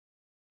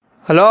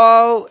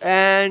Hello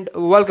and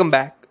welcome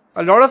back.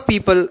 A lot of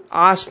people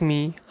ask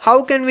me,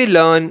 how can we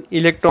learn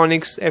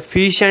electronics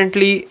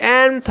efficiently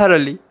and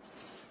thoroughly?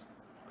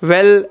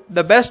 Well,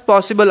 the best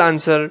possible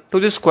answer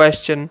to this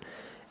question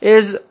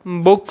is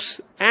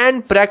books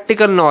and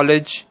practical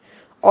knowledge,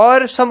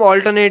 or some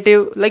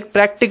alternative like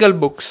practical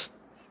books.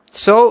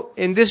 So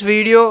in this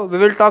video we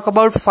will talk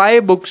about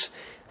 5 books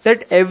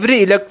that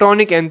every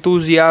electronic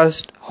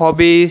enthusiast,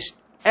 hobbyist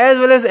as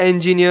well as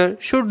engineer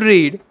should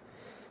read.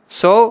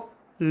 So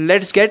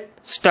let's get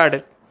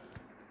started.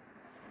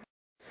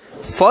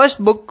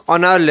 First book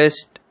on our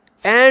list,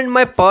 and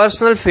my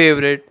personal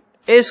favorite,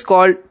 is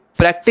called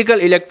Practical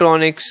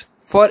Electronics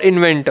for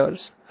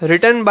Inventors,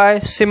 written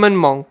by Simon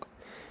Monk.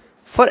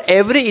 For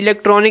every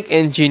electronic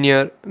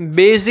engineer,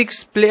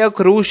 basics play a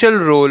crucial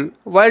role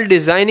while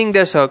designing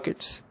their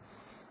circuits.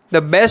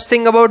 The best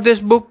thing about this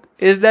book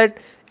is that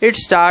it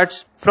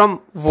starts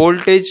from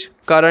voltage,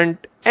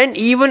 current and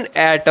even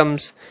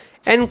atoms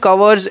and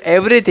covers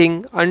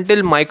everything until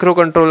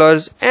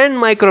microcontrollers and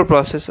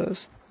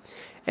microprocessors.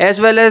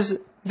 As well as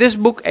this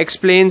book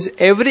explains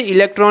every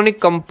electronic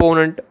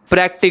component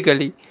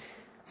practically.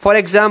 For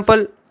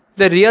example,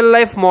 the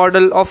real-life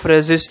model of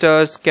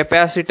resistors,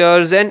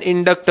 capacitors and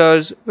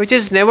inductors, which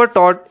is never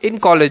taught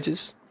in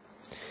colleges.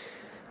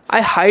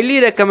 I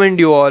highly recommend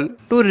you all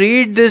to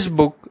read this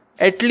book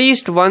at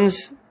least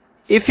once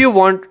if you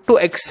want to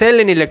excel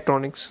in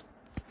electronics.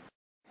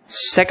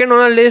 Second on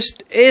our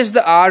list is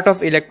The Art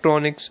of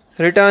Electronics,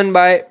 written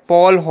by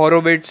Paul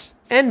Horowitz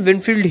and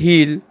Winfield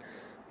Heal.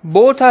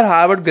 Both are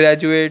Harvard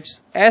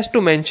graduates, as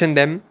to mention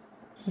them.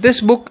 This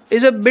book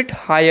is a bit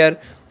higher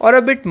or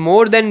a bit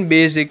more than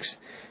basics,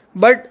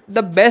 but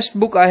the best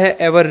book I have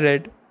ever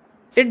read.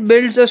 It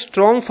builds a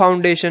strong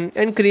foundation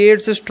and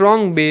creates a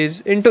strong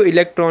base into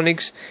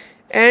electronics,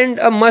 and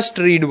a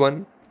must-read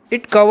one.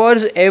 It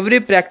covers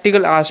every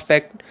practical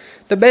aspect.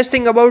 The best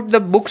thing about the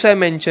books I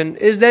mentioned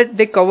is that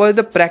they cover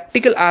the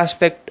practical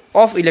aspect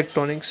of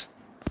electronics.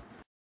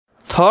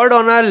 Third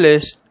on our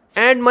list,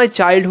 and my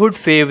childhood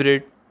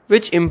favorite,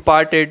 which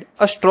imparted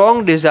a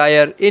strong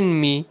desire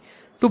in me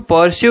to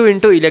pursue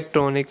into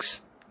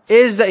electronics,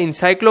 is the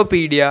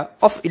Encyclopedia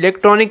of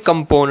Electronic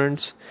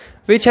Components,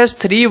 which has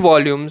 3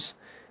 volumes,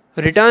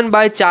 written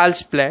by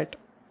Charles Platt.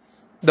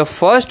 The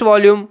first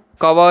volume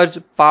covers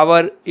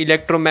power,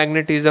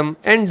 electromagnetism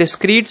and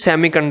discrete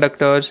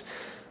semiconductors.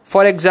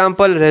 For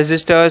example,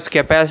 resistors,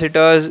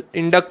 capacitors,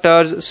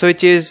 inductors,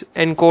 switches,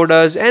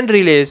 encoders and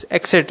relays,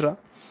 etc.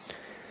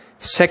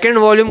 Second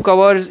volume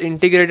covers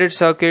integrated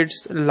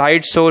circuits,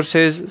 light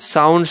sources,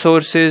 sound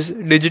sources,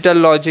 digital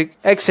logic,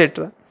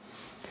 etc.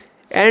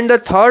 And the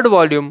third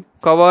volume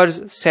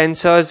covers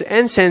sensors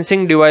and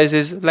sensing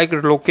devices like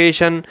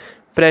location,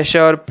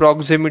 pressure,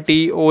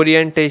 proximity,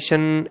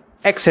 orientation,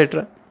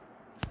 etc.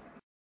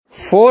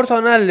 Fourth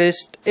on our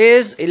list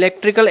is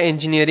Electrical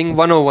Engineering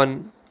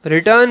 101,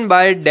 written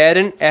by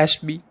Darren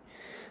Ashby.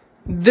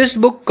 This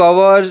book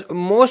covers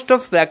most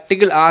of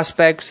practical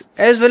aspects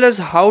as well as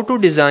how to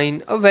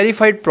design a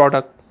verified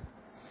product.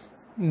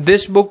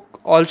 This book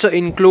also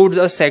includes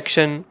a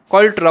section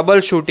called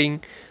Troubleshooting,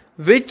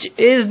 which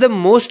is the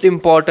most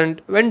important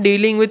when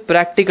dealing with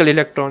practical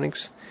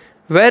electronics,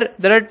 where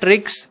there are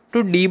tricks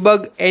to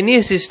debug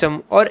any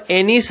system or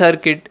any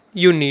circuit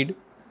you need.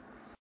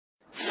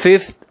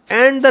 Fifth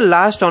and the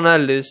last on our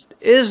list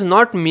is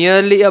not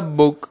merely a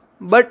book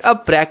but a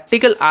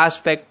practical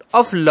aspect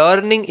of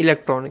learning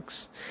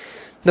electronics.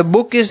 The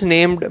book is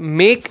named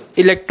Make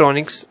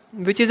Electronics,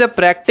 which is a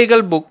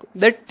practical book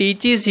that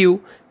teaches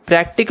you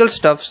practical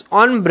stuffs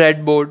on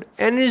breadboard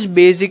and is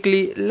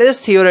basically less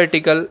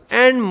theoretical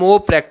and more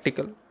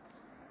practical.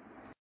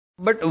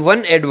 But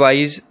one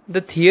advice, the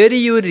theory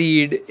you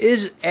read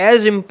is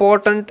as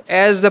important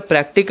as the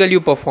practical you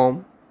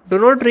perform. Do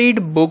not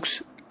read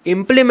books,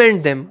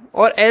 implement them,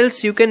 or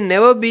else you can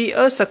never be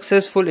a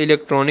successful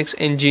electronics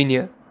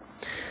engineer.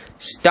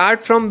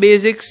 Start from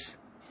basics.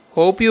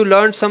 Hope you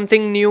learned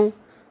something new.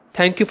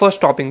 Thank you for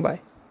stopping by.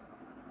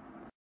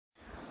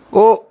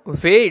 Oh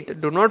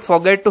wait, do not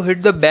forget to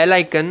hit the bell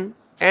icon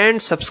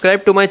and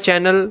subscribe to my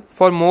channel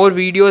for more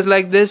videos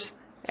like this,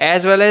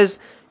 as well as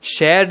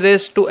share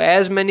this to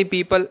as many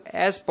people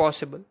as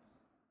possible.